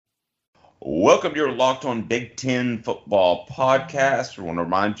Welcome to your Locked On Big Ten Football Podcast. We want to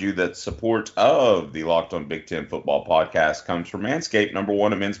remind you that support of the Locked On Big Ten Football Podcast comes from Manscaped, number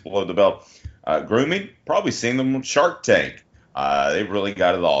one in men's below the belt grooming. Probably seen them on Shark Tank. They've really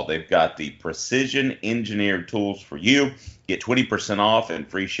got it all. They've got the precision engineered tools for you. Get 20% off and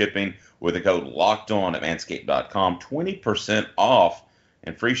free shipping with the code Locked On at manscaped.com. 20% off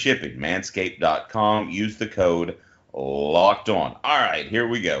and free shipping. Manscaped.com. Use the code Locked On. All right, here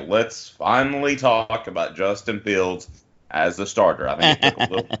we go. Let's finally talk about Justin Fields as the starter. I think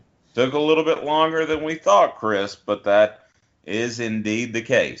it took a little bit longer than we thought, Chris, but that is indeed the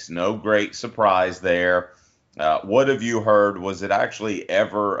case. No great surprise there. What have you heard? Was it actually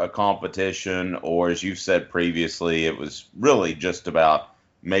ever a competition, or as you've said previously, it was really just about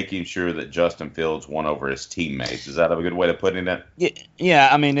making sure that Justin Fields won over his teammates? Is that a good way to put it? Yeah.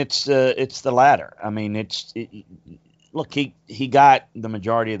 I mean, it's the latter. I mean, look, he got the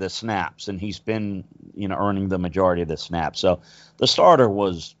majority of the snaps, and he's been earning the majority of the snaps. So the starter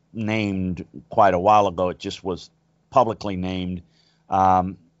was named quite a while ago. It just was publicly named.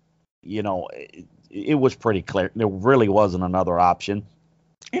 It was pretty clear. There really wasn't another option.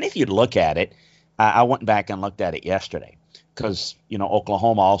 And if you look at it, I went back and looked at it yesterday because,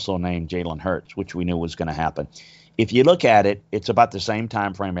 Oklahoma also named Jalen Hurts, which we knew was going to happen. If you look at it, it's about the same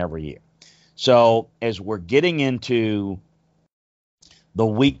time frame every year. So as we're getting into the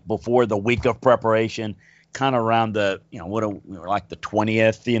week before the week of preparation, kind of around the, like the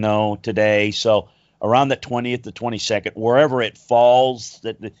 20th, today. So around the 20th, the 22nd, wherever it falls,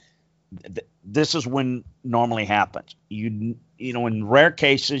 this is when normally happens. In rare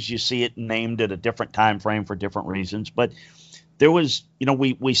cases, you see it named at a different time frame for different reasons. But there was,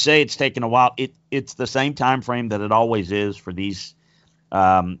 we say it's taken a while. It's the same time frame that it always is for these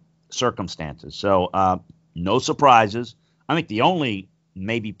circumstances. So no surprises. I think the only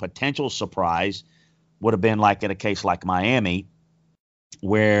maybe potential surprise would have been like in a case like Miami,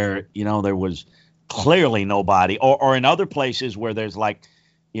 where there was clearly nobody, or in other places where there's like,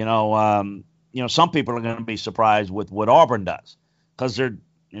 some people are going to be surprised with what Auburn does because there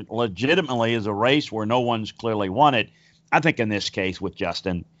legitimately is a race where no one's clearly won it. I think in this case with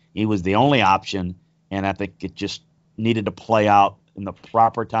Justin, he was the only option, and I think it just needed to play out in the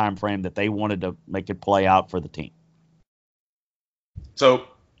proper time frame that they wanted to make it play out for the team. So,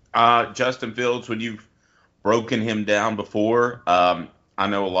 Justin Fields, when you've broken him down before, I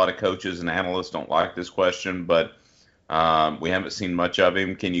know a lot of coaches and analysts don't like this question, but we haven't seen much of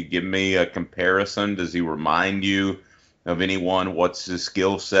him. Can you give me a comparison? Does he remind you of anyone? What's his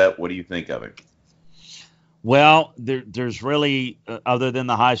skill set? What do you think of him? Well, there's really, other than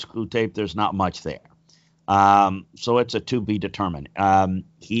the high school tape, there's not much there. So it's a to be determined.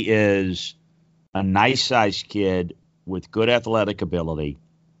 He is a nice-sized kid with good athletic ability.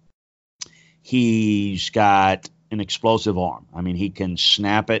 He's got an explosive arm. I mean, he can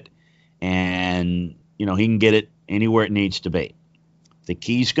snap it, and, he can get it anywhere it needs to be. The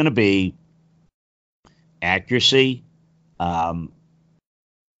key's going to be accuracy.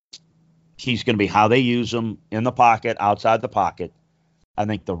 Key's going to be how they use them in the pocket, outside the pocket. I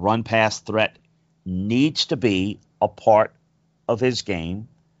think the run-pass threat needs to be a part of his game,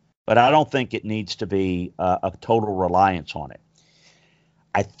 but I don't think it needs to be a total reliance on it.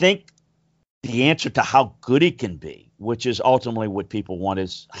 I think the answer to how good he can be, which is ultimately what people want,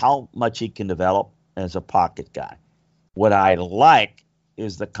 is how much he can develop as a pocket guy. What I like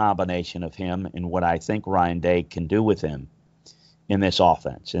is the combination of him and what I think Ryan Day can do with him in this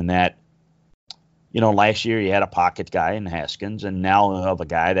offense. In that, last year you had a pocket guy in Haskins, and now you have a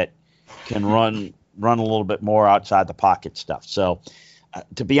guy that can run a little bit more outside the pocket stuff. So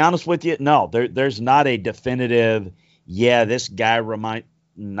to be honest with you, no, there's not a definitive, this guy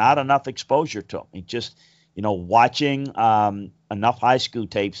not enough exposure to him. He just, watching enough high school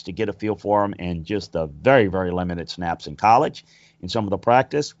tapes to get a feel for him, and just the very, very limited snaps in college in some of the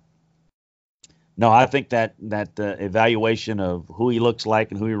practice. No, I think that the evaluation of who he looks like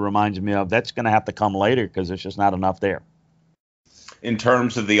and who he reminds me of, that's going to have to come later because there's just not enough there. In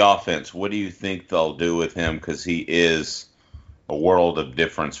terms of the offense, what do you think they'll do with him? Because he is a world of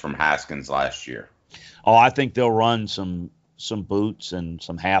difference from Haskins last year. Oh, I think they'll run some boots and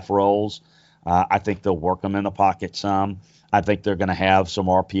some half rolls. I think they'll work him in the pocket some. I think they're going to have some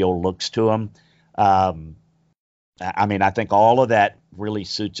RPO looks to him. I think all of that really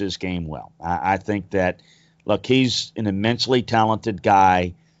suits his game well. I think that, look, he's an immensely talented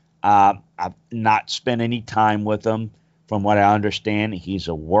guy. I've not spent any time with him. From what I understand, he's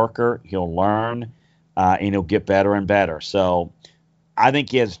a worker. He'll learn, and he'll get better and better. So I think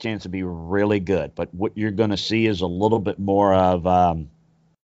he has a chance to be really good. But what you're going to see is a little bit more of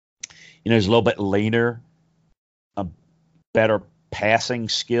He's a little bit leaner, better passing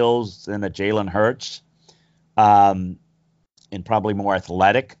skills than a Jalen Hurts, and probably more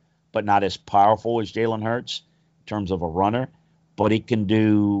athletic, but not as powerful as Jalen Hurts in terms of a runner. But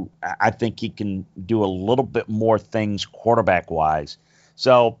I think he can do a little bit more things quarterback-wise.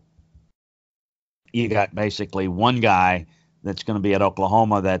 So you got basically one guy that's going to be at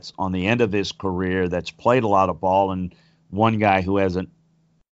Oklahoma that's on the end of his career, that's played a lot of ball, and one guy who hasn't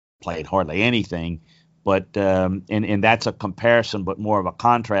played hardly anything. But and that's a comparison, but more of a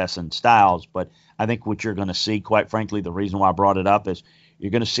contrast in styles. But I think what you're going to see, quite frankly, the reason why I brought it up is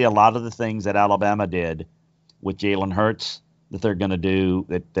you're going to see a lot of the things that Alabama did with Jalen Hurts that they're going to do,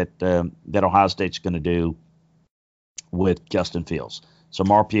 that Ohio State's going to do with Justin Fields. Some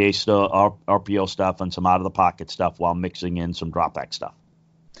RPO stuff and some out of the pocket stuff while mixing in some drop back stuff.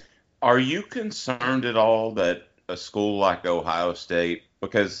 Are you concerned at all that a school like Ohio State,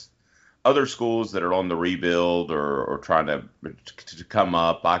 because other schools that are on the rebuild or trying to come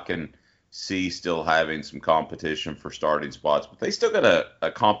up, I can see still having some competition for starting spots, but they still got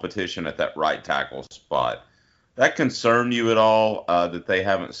a competition at that right tackle spot. That concern you at all that they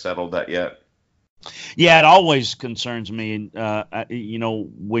haven't settled that yet? Yeah, it always concerns me.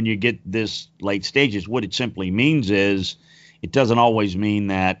 When you get this late stages, what it simply means is it doesn't always mean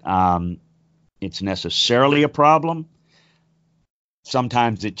that it's necessarily a problem.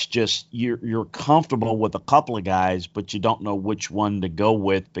 Sometimes it's just you're comfortable with a couple of guys, but you don't know which one to go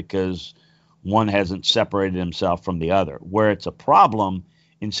with because one hasn't separated himself from the other. Where it's a problem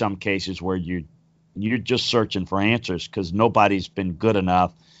in some cases where you're just searching for answers because nobody's been good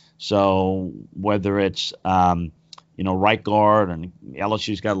enough. So whether it's right guard, and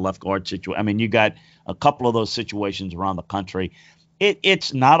LSU's got a left guard situation. I mean, you got a couple of those situations around the country.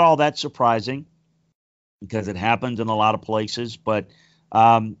 It's not all that surprising because it happens in a lot of places, but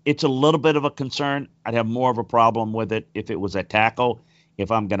it's a little bit of a concern. I'd have more of a problem with it if it was at tackle.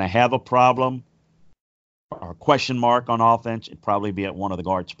 If I'm going to have a problem or a question mark on offense, it'd probably be at one of the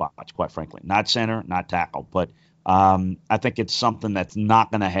guard spots, quite frankly. Not center, not tackle, but I think it's something that's not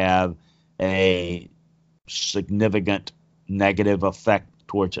going to have a significant negative effect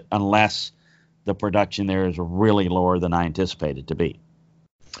towards it unless the production there is really lower than I anticipated to be.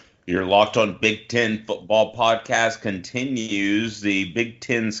 Your Locked On Big Ten Football podcast continues the Big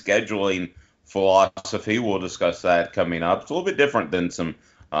Ten scheduling philosophy. We'll discuss that coming up. It's a little bit different than some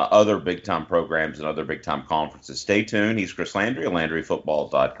other big-time programs and other big-time conferences. Stay tuned. He's Chris Landry of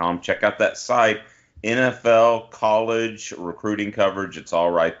LandryFootball.com. Check out that site. NFL, college, recruiting coverage, it's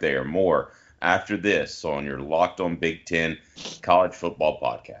all right there. More after this on your Locked On Big Ten College Football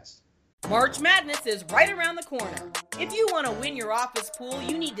podcast. March Madness is right around the corner. If you want to win your office pool,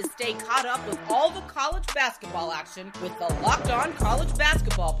 you need to stay caught up with all the college basketball action with the Locked On College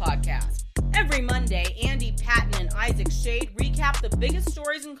Basketball podcast. Every Monday, Andy Patton and Isaac Shade recap the biggest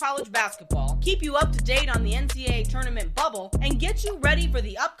stories in college basketball, keep you up to date on the NCAA tournament bubble, and get you ready for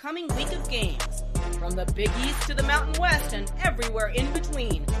the upcoming week of games. From the Big East to the Mountain West and everywhere in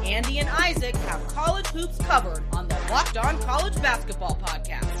between, Andy and Isaac have college hoops covered on the Locked On College Basketball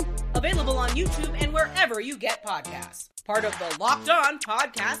podcast. Available on YouTube and wherever you get podcasts. Part of the Locked On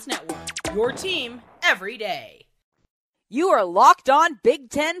Podcast Network. Your team every day. You are Locked On Big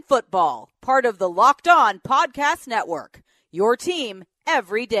Ten Football. Part of the Locked On Podcast Network. Your team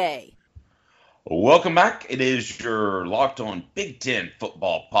every day. Welcome back. It is your Locked On Big Ten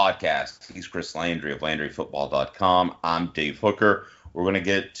Football podcast. He's Chris Landry of LandryFootball.com. I'm Dave Hooker. We're going to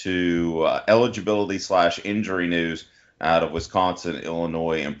get to eligibility/injury news out of Wisconsin,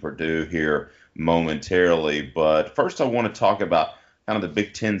 Illinois, and Purdue here momentarily. But first I want to talk about kind of the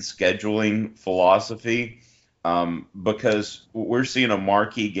Big Ten scheduling philosophy because we're seeing a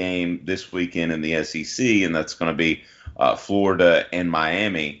marquee game this weekend in the SEC, and that's going to be Florida and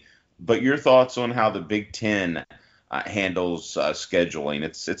Miami. But your thoughts on how the Big Ten handles scheduling?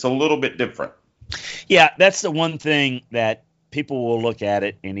 It's a little bit different. Yeah, that's the one thing that people will look at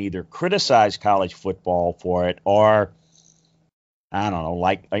it and either criticize college football for it or, I don't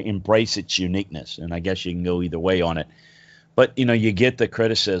know, embrace its uniqueness. And I guess you can go either way on it. But, you get the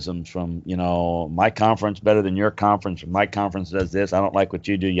criticisms from, my conference better than your conference, or my conference does this, I don't like what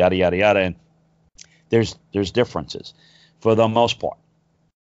you do, yada, yada, yada. And there's differences for the most part.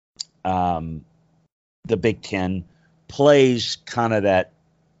 The Big Ten plays kind of that,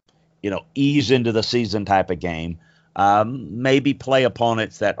 ease into the season type of game. Maybe play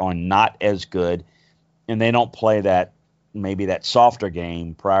opponents that are not as good, and they don't play that softer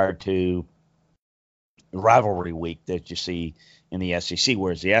game prior to rivalry week that you see in the SEC.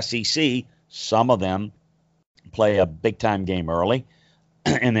 Whereas the SEC, some of them play a big time game early.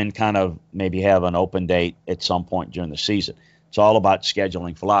 and then kind of maybe have an open date at some point during the season. It's all about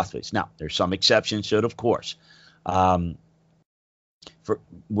scheduling philosophies. Now, there's some exceptions to it, of course. For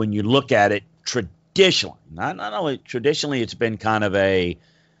when you look at it traditionally, not only traditionally, it's been kind of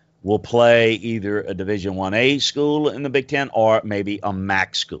we'll play either a Division 1A school in the Big Ten or maybe a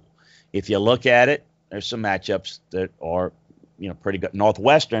MAC school. If you look at it, there's some matchups that are, pretty good.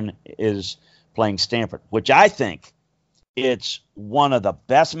 Northwestern is playing Stanford, which I think it's one of the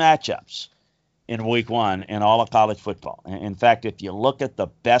best matchups in week one in all of college football. In fact, if you look at the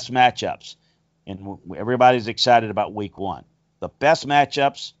best matchups, and everybody's excited about week one, the best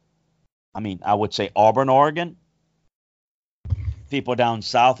matchups, I would say Auburn, Oregon. People down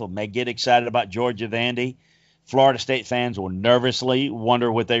south may get excited about Georgia Vandy. Florida State fans will nervously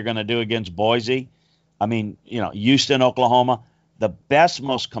wonder what they're going to do against Boise. Houston, Oklahoma. The best,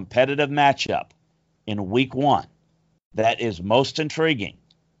 most competitive matchup in week one that is most intriguing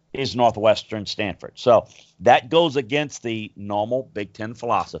is Northwestern Stanford. So that goes against the normal Big Ten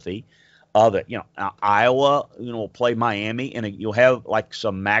philosophy of it. Iowa, will play Miami, and you'll have like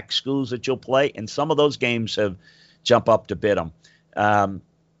some MAC schools that you'll play, and some of those games have jumped up to bid them.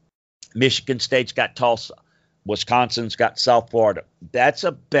 Michigan State's got Tulsa. Wisconsin's got South Florida. That's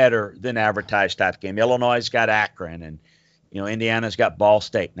a better than advertised type game. Illinois's got Akron, and Indiana's got Ball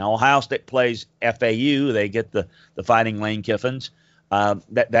State. Now Ohio State plays FAU. They get the Fighting Lane Kiffins.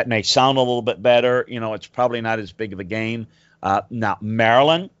 That may sound a little bit better. It's probably not as big of a game. Now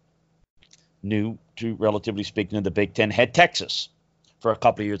Maryland, new to relatively speaking of the Big Ten, had Texas for a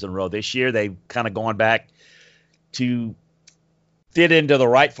couple of years in a row. This year they've kind of gone back to fit into the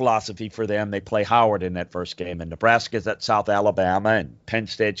right philosophy for them. They play Howard in that first game, and Nebraska's at South Alabama, and Penn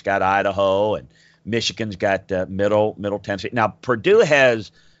State's got Idaho, and Michigan's got Middle Tennessee. Now Purdue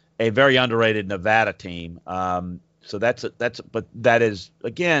has a very underrated Nevada team, so but that is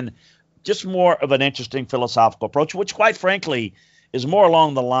again just more of an interesting philosophical approach, which quite frankly is more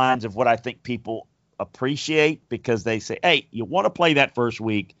along the lines of what I think people appreciate, because they say, hey, you want to play that first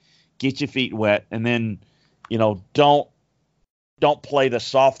week, get your feet wet, and then don't play the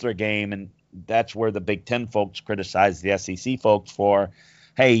softer game. And that's where the Big Ten folks criticize the SEC folks for,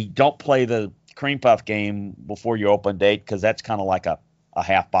 hey, don't play the cream puff game before your open date, because that's kind of like a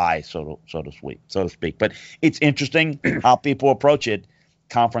half buy, so to speak. But it's interesting how people approach it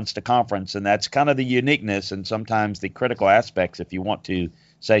conference to conference, and that's kind of the uniqueness and sometimes the critical aspects, if you want to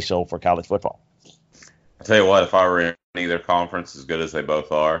say so, for college football. I'll tell you what, if I were in either conference, as good as they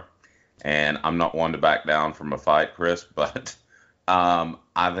both are, and I'm not one to back down from a fight, Chris, but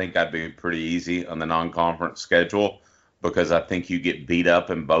I think I'd be pretty easy on the non-conference schedule, because I think you get beat up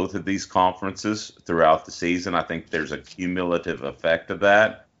in both of these conferences throughout the season. I think there's a cumulative effect of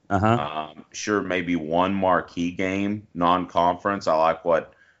that. Sure, maybe one marquee game, non-conference. I like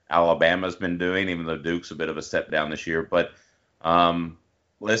what Alabama's been doing, even though Duke's a bit of a step down this year. But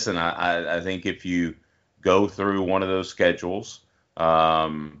listen, I think if you go through one of those schedules,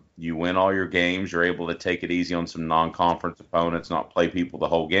 you win all your games, you're able to take it easy on some non-conference opponents, not play people the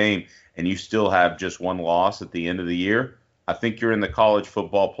whole game, and you still have just one loss at the end of the year, I think you're in the college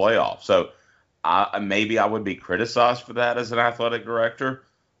football playoff. So maybe I would be criticized for that as an athletic director,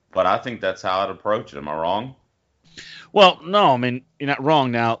 but I think that's how I'd approach it. Am I wrong? Well, no, you're not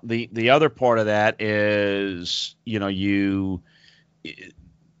wrong. Now, the other part of that is, the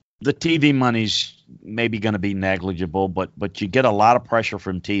TV money's maybe going to be negligible, but you get a lot of pressure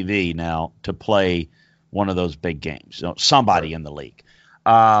from TV now to play one of those big games, somebody in the league.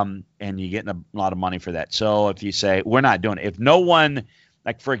 And you're getting a lot of money for that. So if you say, we're not doing it, if no one,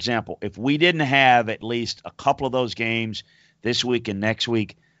 like for example, if we didn't have at least a couple of those games this week and next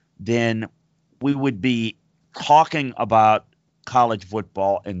week, then we would be talking about college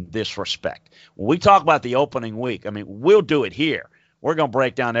football in this respect. When we talk about the opening week, we'll do it here. We're going to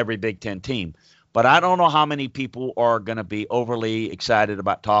break down every Big Ten team. But I don't know how many people are going to be overly excited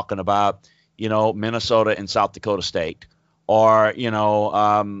about talking about, Minnesota and South Dakota State, or,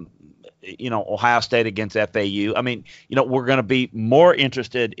 Ohio State against FAU. We're going to be more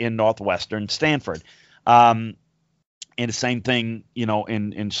interested in Northwestern, Stanford. And the same thing,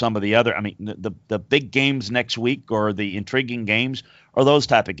 in some of the other, the big games next week, or the intriguing games, are those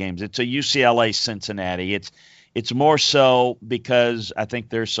type of games. It's a UCLA Cincinnati. It's more so because I think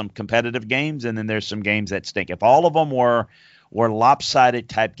there's some competitive games, and then there's some games that stink. If all of them were lopsided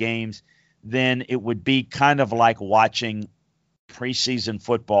type games, then it would be kind of like watching preseason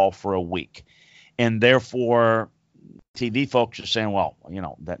football for a week. And therefore, TV folks are saying, well,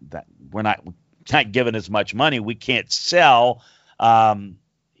 that we're not giving as much money. We can't sell,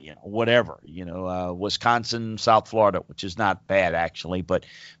 whatever, Wisconsin, South Florida, which is not bad actually, but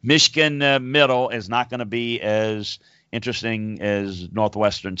Michigan middle is not going to be as interesting as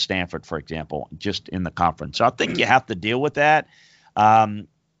Northwestern, Stanford, for example, just in the conference. So I think you have to deal with that. And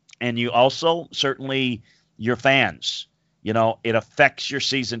you also certainly your fans, it affects your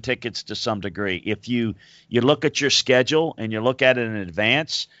season tickets to some degree. If you look at your schedule and you look at it in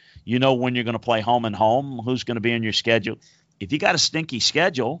advance, when you're going to play home and home, who's going to be in your schedule. If you got a stinky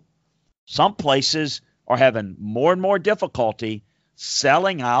schedule, some places are having more and more difficulty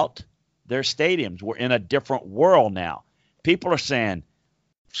selling out their stadiums. We're in a different world now. People are saying,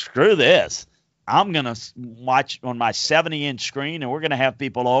 screw this. I'm going to watch on my 70-inch screen, and we're going to have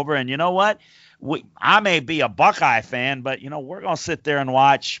people over. And you know what? I may be a Buckeye fan, but, we're going to sit there and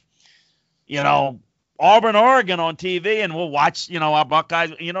watch, Auburn, Oregon on TV, and we'll watch, our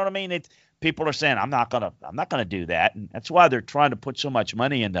Buckeyes. You know what I mean? People are saying, I'm not gonna do that, and that's why they're trying to put so much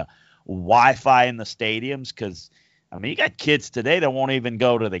money into Wi-Fi in the stadiums. Because you got kids today that won't even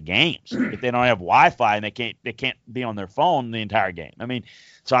go to the games if they don't have Wi-Fi, and they can't be on their phone the entire game.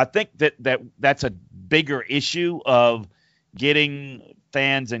 So I think that's a bigger issue of getting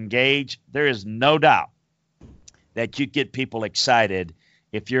fans engaged. There is no doubt that you get people excited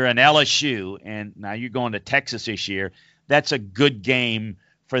if you're an LSU, and now you're going to Texas this year. That's a good game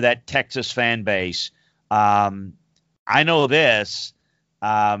for that Texas fan base. I know this.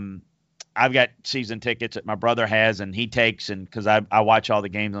 I've got season tickets that my brother has, and he takes, and because I watch all the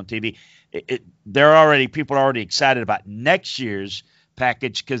games on TV. People are already excited about next year's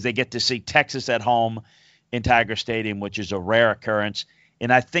package because they get to see Texas at home in Tiger Stadium, which is a rare occurrence.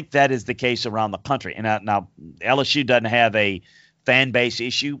 And I think that is the case around the country. And now LSU doesn't have a fan base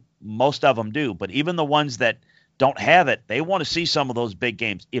issue. Most of them do, but even the ones that don't have it, they want to see some of those big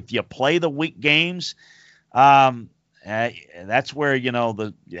games. If you play the weak games, that's where,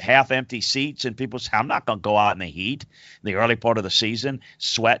 the half-empty seats and people say, I'm not going to go out in the heat in the early part of the season,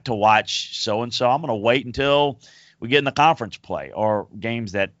 sweat to watch so-and-so. I'm going to wait until we get in the conference play or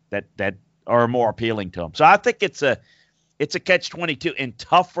games that are more appealing to them. So I think it's a catch-22 and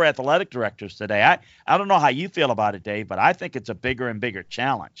tough for athletic directors today. I don't know how you feel about it, Dave, but I think it's a bigger and bigger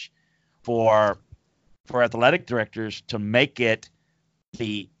challenge for athletic directors to make it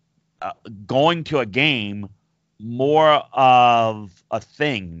the going to a game more of a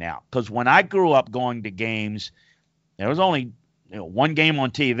thing now. Because when I grew up going to games, there was only one game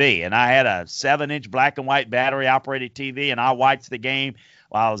on TV, and I had a 7-inch black and white battery operated TV, and I watched the game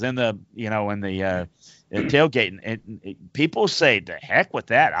while I was in the tailgate. And people say, the heck with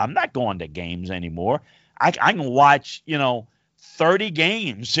that. I'm not going to games anymore. I can watch 30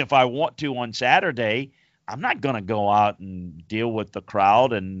 games if I want to on Saturday. I'm not going to go out and deal with the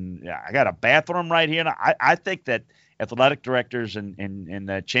crowd, and I got a bathroom right here. And I think that athletic directors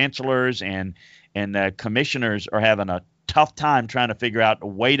and chancellors and commissioners are having a tough time trying to figure out a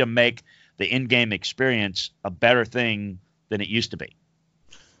way to make the in-game experience a better thing than it used to be.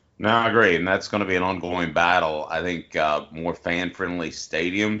 No, I agree, and that's going to be an ongoing battle. I think more fan-friendly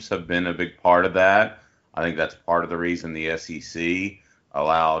stadiums have been a big part of that. I think that's part of the reason the SEC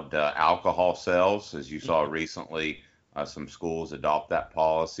allowed alcohol sales, as you saw recently. Some schools adopt that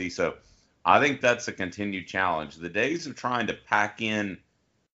policy. So I think that's a continued challenge. The days of trying to pack in,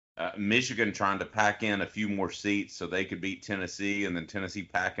 Michigan trying to pack in a few more seats so they could beat Tennessee, and then Tennessee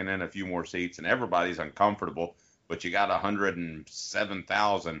packing in a few more seats, and everybody's uncomfortable, but you got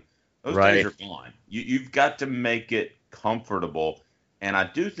 107,000. Those days are gone. You've got to make it comfortable. And I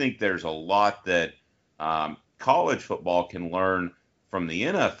do think there's a lot that college football can learn from the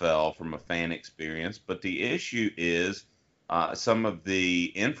NFL from a fan experience, but the issue is some of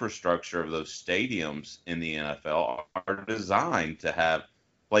the infrastructure of those stadiums in the NFL are designed to have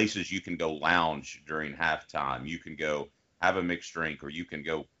places you can go lounge during halftime. You can go have a mixed drink, or you can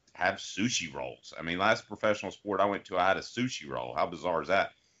go have sushi rolls. Last professional sport I went to, I had a sushi roll. How bizarre is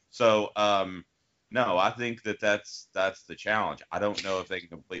that? So, no, I think that's the challenge. I don't know if they can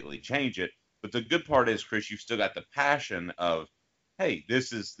completely change it, but the good part is, Chris, you've still got the passion of, hey,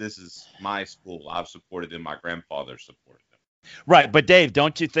 this is my school. I've supported them. My grandfather supported them. Right. But, Dave,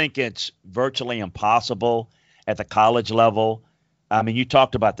 don't you think it's virtually impossible at the college level? You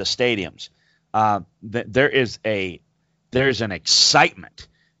talked about the stadiums. There is an excitement.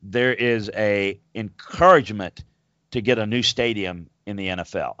 There is a encouragement to get a new stadium in the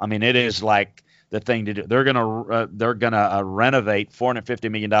NFL. It is like the thing to do. They're gonna renovate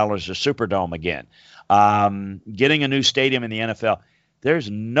 $450 million of Superdome again. Getting a new stadium in the NFL. There's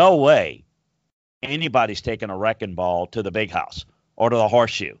no way anybody's taking a wrecking ball to the Big House or to the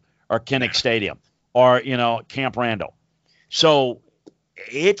Horseshoe or Kinnick Stadium or Camp Randall. So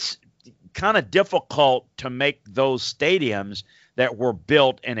it's kind of difficult to make those stadiums that were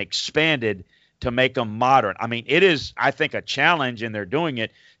built and expanded to make them modern. I mean, it is, I think, a challenge, and they're doing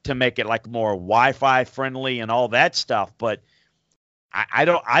it to make it like more Wi-Fi friendly and all that stuff. But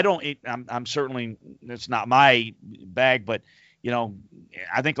I'm certainly, it's not my bag, but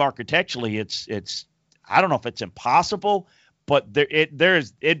I think architecturally it's I don't know if it's impossible, but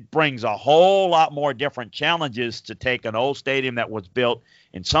it brings a whole lot more different challenges to take an old stadium that was built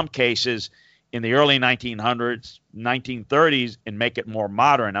in some cases in the early 1900s, 1930s, and make it more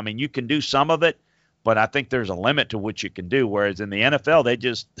modern. I mean, you can do some of it, but I think there's a limit to what you can do. Whereas in the NFL, they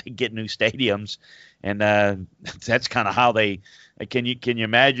get new stadiums, and that's kind of how they. Can you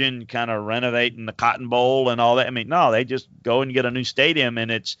imagine kind of renovating the Cotton Bowl and all that? I mean, no, they just go and get a new stadium, and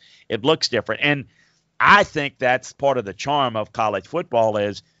it looks different. And I think that's part of the charm of college football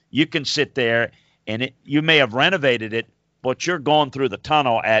is you can sit there and you may have renovated it, but you're going through the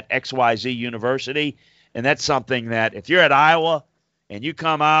tunnel at XYZ University, and that's something that if you're at Iowa and you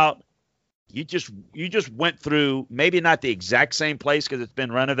come out, you just went through maybe not the exact same place because it's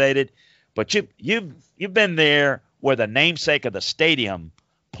been renovated, but you've been there where the namesake of the stadium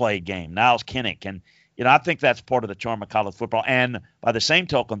played game, Niles Kinnick, and I think that's part of the charm of college football. And by the same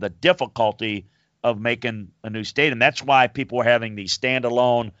token, the difficulty of making a new stadium. That's why people are having these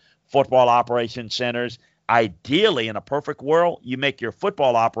standalone football operations centers. Ideally, in a perfect world, you make your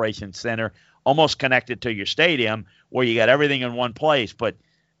football operations center almost connected to your stadium where you got everything in one place. But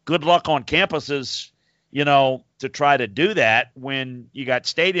good luck on campuses, to try to do that when you got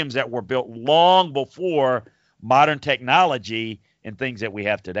stadiums that were built long before modern technology and things that we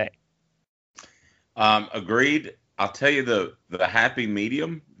have today. Agreed. I'll tell you the happy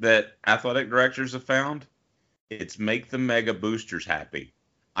medium that athletic directors have found. It's make the mega boosters happy.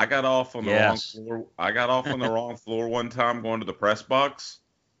 I got off on the wrong floor. I got off on the wrong floor one time going to the press box.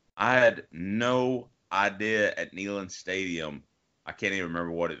 I had no idea at Neyland Stadium. I can't even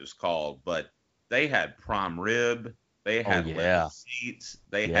remember what it was called, but they had prime rib. They had leather seats.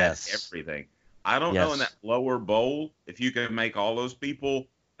 They had everything. I don't know in that lower bowl if you can make all those people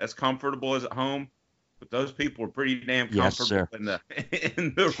as comfortable as at home, but those people are pretty damn comfortable in the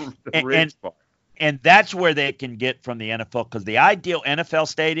ridge part. And that's where they can get from the NFL, because the ideal NFL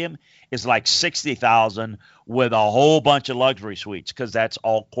stadium is like 60,000 with a whole bunch of luxury suites, because that's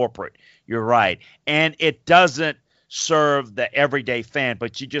all corporate. You're right. And it doesn't serve the everyday fan,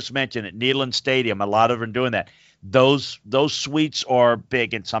 but you just mentioned it, Neyland Stadium, a lot of them are doing that. Those suites are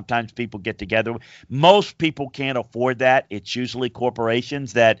big, and sometimes people get together. Most people can't afford that. It's usually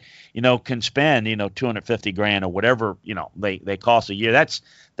corporations that, can spend, $250,000 or whatever, they cost a year. That's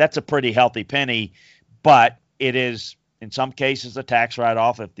a pretty healthy penny, but it is in some cases a tax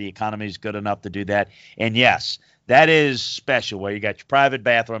write-off if the economy is good enough to do that. And yes, that is special where you got your private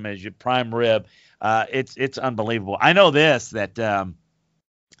bathroom as your prime rib. It's unbelievable. I know that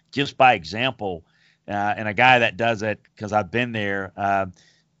just by example, and a guy that does it because I've been there,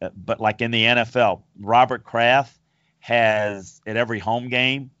 but like in the NFL, Robert Kraft has at every home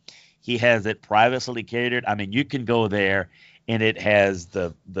game, he has it privately catered. I mean, you can go there and it has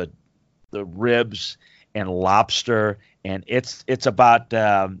the ribs and lobster, and it's about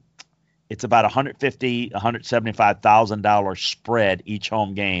 $175,000 spread each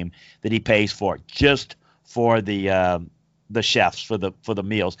home game that he pays for just for the chefs for the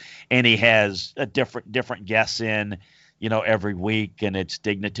meals, and he has a different guests in, every week, and it's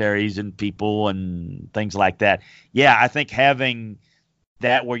dignitaries and people and things like that. Yeah, I think having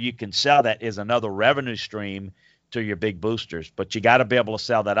that where you can sell that is another revenue stream to your big boosters, but you got to be able to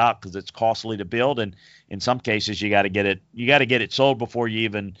sell that out because it's costly to build, and in some cases you got to get it sold before you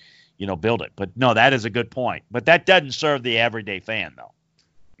even build it. But no, that is a good point. But that doesn't serve the everyday fan though.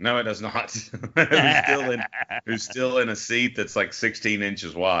 No, it does not. who's still in a seat that's like 16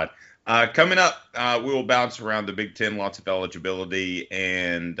 inches wide. Coming up, we will bounce around the Big Ten, lots of eligibility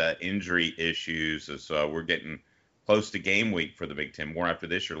and injury issues as we're getting close to game week for the Big Ten. More after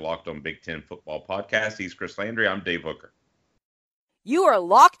this. You're Locked On Big Ten Football Podcast. He's Chris Landry. I'm Dave Hooker. You are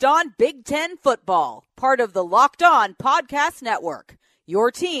Locked On Big Ten Football, part of the Locked On Podcast Network,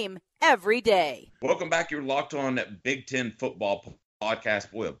 your team every day. Welcome back. You're Locked On Big Ten Football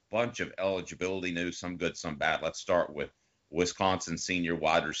Podcast. Boy, a bunch of eligibility news, some good, some bad. Let's start with Wisconsin senior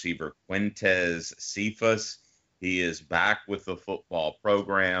wide receiver Quintez Cephus. He is back with the football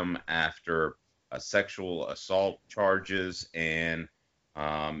program after sexual assault charges, and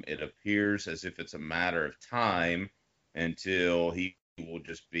it appears as if it's a matter of time until he will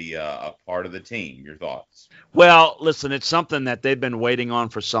just be a part of the team. Your thoughts? Well, listen, it's something that they've been waiting on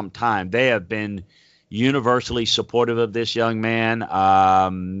for some time. They have been, universally supportive of this young man.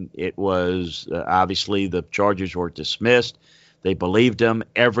 It was obviously the charges were dismissed. They believed him.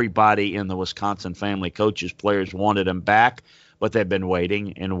 Everybody in the Wisconsin family, coaches, players, wanted him back, but they've been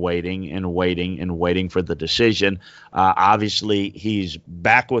waiting and waiting and waiting and waiting for the decision. Obviously, he's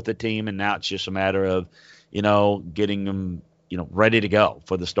back with the team, and now it's just a matter of, getting him, ready to go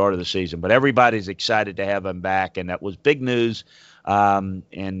for the start of the season. But everybody's excited to have him back, and that was big news, and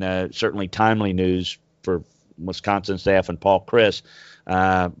certainly timely news for Wisconsin staff and Paul Chryst.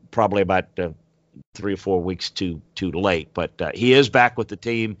 Probably about 3 or 4 weeks too late, but he is back with the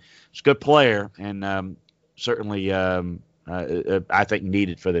team. He's a good player, and certainly I think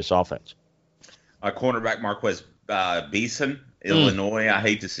needed for this offense. Cornerback Marquez Beeson, Illinois. I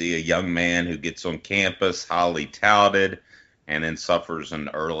hate to see a young man who gets on campus, highly touted, and then suffers an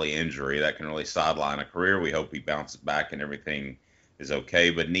early injury that can really sideline a career. We hope he bounces back and everything is okay,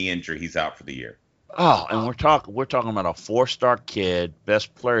 but knee injury, he's out for the year. Oh, and we're talking about a 4-star kid,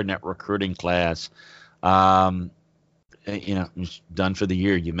 best player in that recruiting class. He's done for the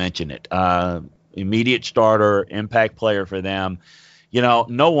year. You mentioned it. Immediate starter, impact player for them.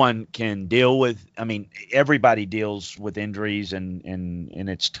 No one can deal with. I mean, everybody deals with injuries, and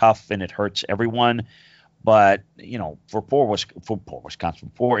it's tough and it hurts everyone. But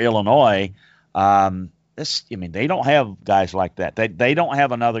for Illinois, they don't have guys like that. They don't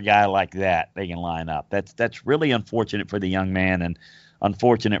have another guy like that they can line up. That's really unfortunate for the young man, and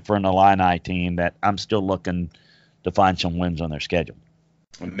unfortunate for an Illini team that I'm still looking to find some wins on their schedule.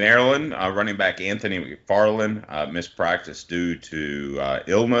 Maryland running back Anthony McFarland missed practice due to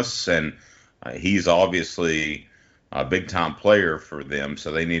illness, and he's obviously a big-time player for them, so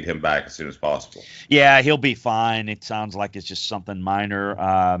they need him back as soon as possible. Yeah, he'll be fine. It sounds like it's just something minor.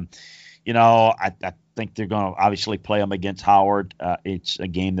 I think they're going to obviously play him against Howard. It's a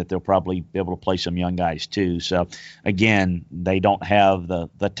game that they'll probably be able to play some young guys too. So, again, they don't have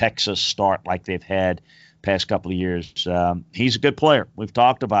the Texas start like they've had past couple of years. He's a good player. We've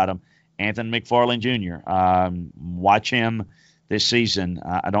talked about him. Anthony McFarland Jr. Watch him this season.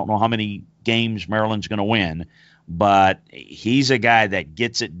 I don't know how many games Maryland's going to win, but he's a guy that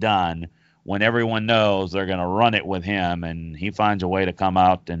gets it done when everyone knows they're going to run it with him, and he finds a way to come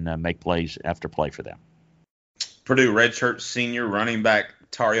out and make plays after play for them. Purdue redshirt senior running back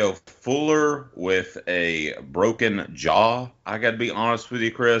Tario Fuller with a broken jaw. I got to be honest with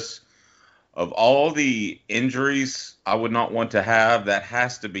you, Chris. Of all the injuries I would not want to have, that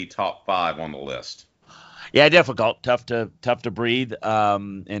has to be top 5 on the list. Yeah, difficult, tough to breathe,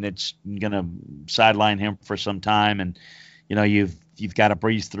 and it's going to sideline him for some time. And you've got to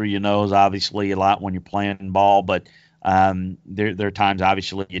breathe through your nose, obviously, a lot when you're playing ball. But there are times,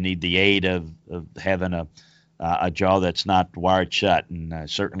 obviously, you need the aid of having a jaw that's not wired shut. And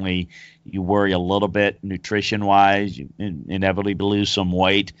certainly, you worry a little bit nutrition-wise. You inevitably lose some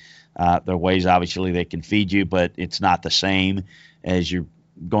weight. There are ways, obviously, they can feed you, but it's not the same as you're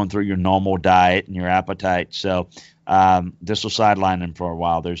going through your normal diet and your appetite. So this will sideline them for a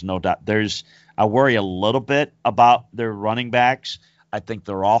while. There's no doubt. I worry a little bit about their running backs. I think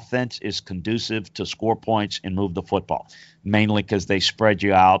their offense is conducive to score points and move the football, mainly because they spread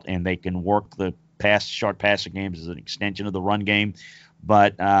you out and they can work the short passing games as an extension of the run game.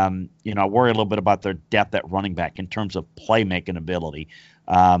 But, I worry a little bit about their depth at running back in terms of playmaking ability.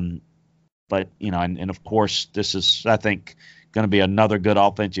 But, and of course, this is, I think, going to be another good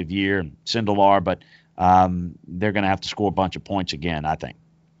offensive year, Sindelar, but they're going to have to score a bunch of points again, I think.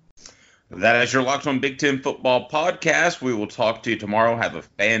 That is your Locked On Big Ten Football podcast. We will talk to you tomorrow. Have a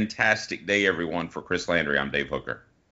fantastic day, everyone. For Chris Landry, I'm Dave Hooker.